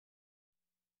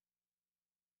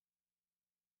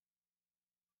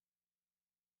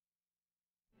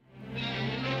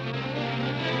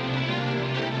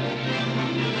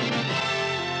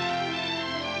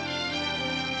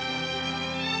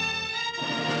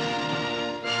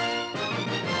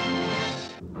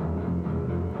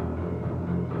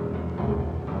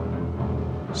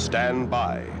Stand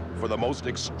by for the most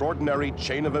extraordinary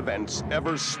chain of events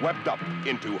ever swept up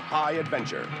into high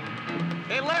adventure.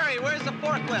 Hey, Larry, where's the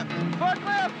forklift?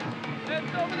 Forklift!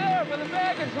 It's over there for the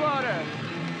baggage loader.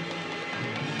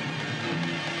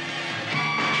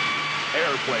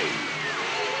 Airplane.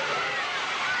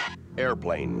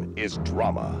 Airplane is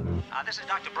drama. This is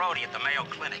Dr. Brody at the Mayo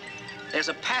Clinic. There's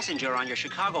a passenger on your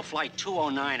Chicago Flight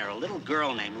 209, a little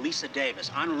girl named Lisa Davis,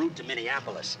 en route to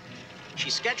Minneapolis.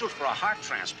 She's scheduled for a heart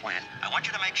transplant. I want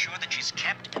you to make sure that she's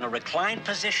kept in a reclined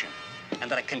position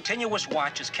and that a continuous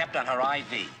watch is kept on her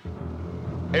IV.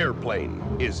 Airplane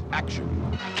is action.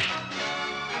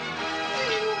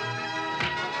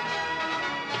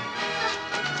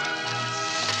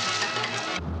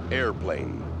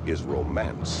 Airplane is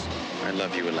romance. I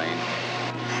love you, Elaine.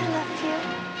 I love you.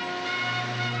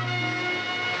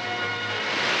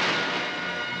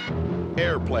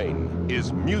 Airplane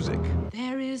is music.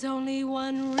 There is only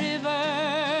one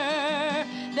river.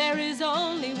 There is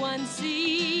only one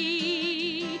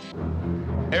sea.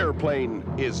 Airplane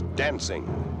is dancing.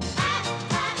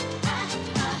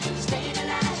 Staying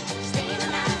alive, staying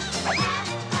alive.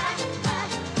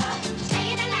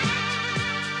 Staying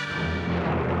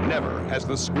alive. Never has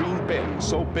the screen been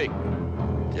so big.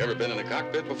 You ever been in a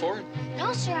cockpit before?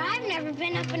 No, sir, I've never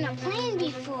been up in a plane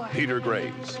before. Peter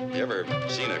Graves. You ever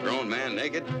seen a grown man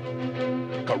naked?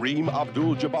 Kareem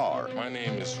Abdul-Jabbar. My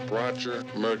name is Roger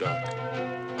Murdoch.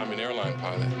 I'm an airline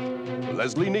pilot.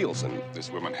 Leslie Nielsen.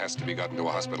 This woman has to be gotten to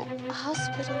a hospital. A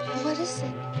hospital? What is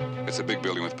it? It's a big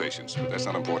building with patients, but that's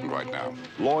not important right now.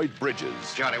 Lloyd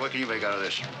Bridges. Johnny, what can you make out of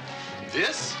this?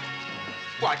 This?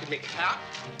 Well, I could make a hat,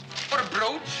 or a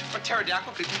brooch, or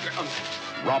pterodactyl.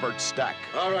 Robert Stack.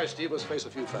 All right, Steve, let's face a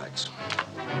few facts.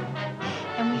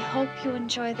 And we hope you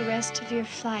enjoy the rest of your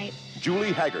flight.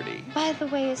 Julie Haggerty. By the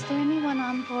way, is there anyone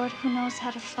on board who knows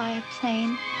how to fly a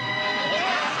plane?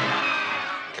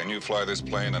 Can you fly this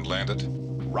plane and land it?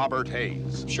 Robert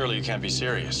Hayes. Surely you can't be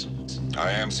serious.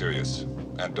 I am serious.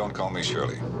 And don't call me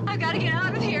Shirley. I've got to get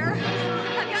out of here.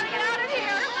 I've got to get out of here.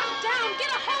 Down,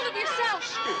 get a hold of yourself.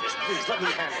 Please, let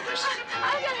me handle this. I've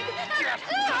got to get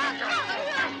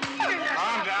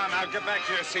Calm down. Now get back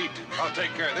to your seat. I'll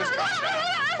take care of this. Calm down.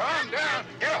 Calm down.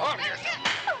 Get a hold of yourself.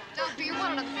 Doctor, you're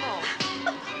one on the phone.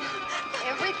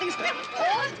 Everything's been all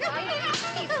right.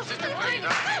 Sister, please,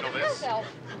 I'll handle this.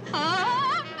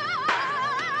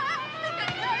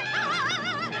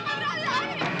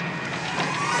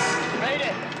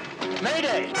 Mayday!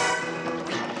 Mayday!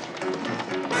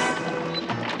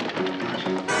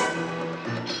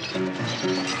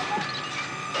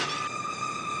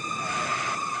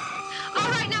 All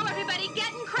right, now, everybody,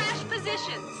 get in crash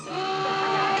positions.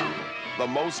 The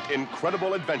most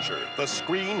incredible adventure the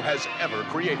screen has ever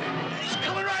created. He's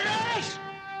coming right at us!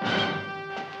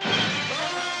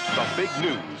 The big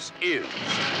news is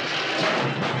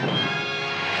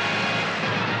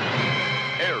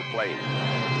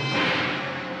Airplane.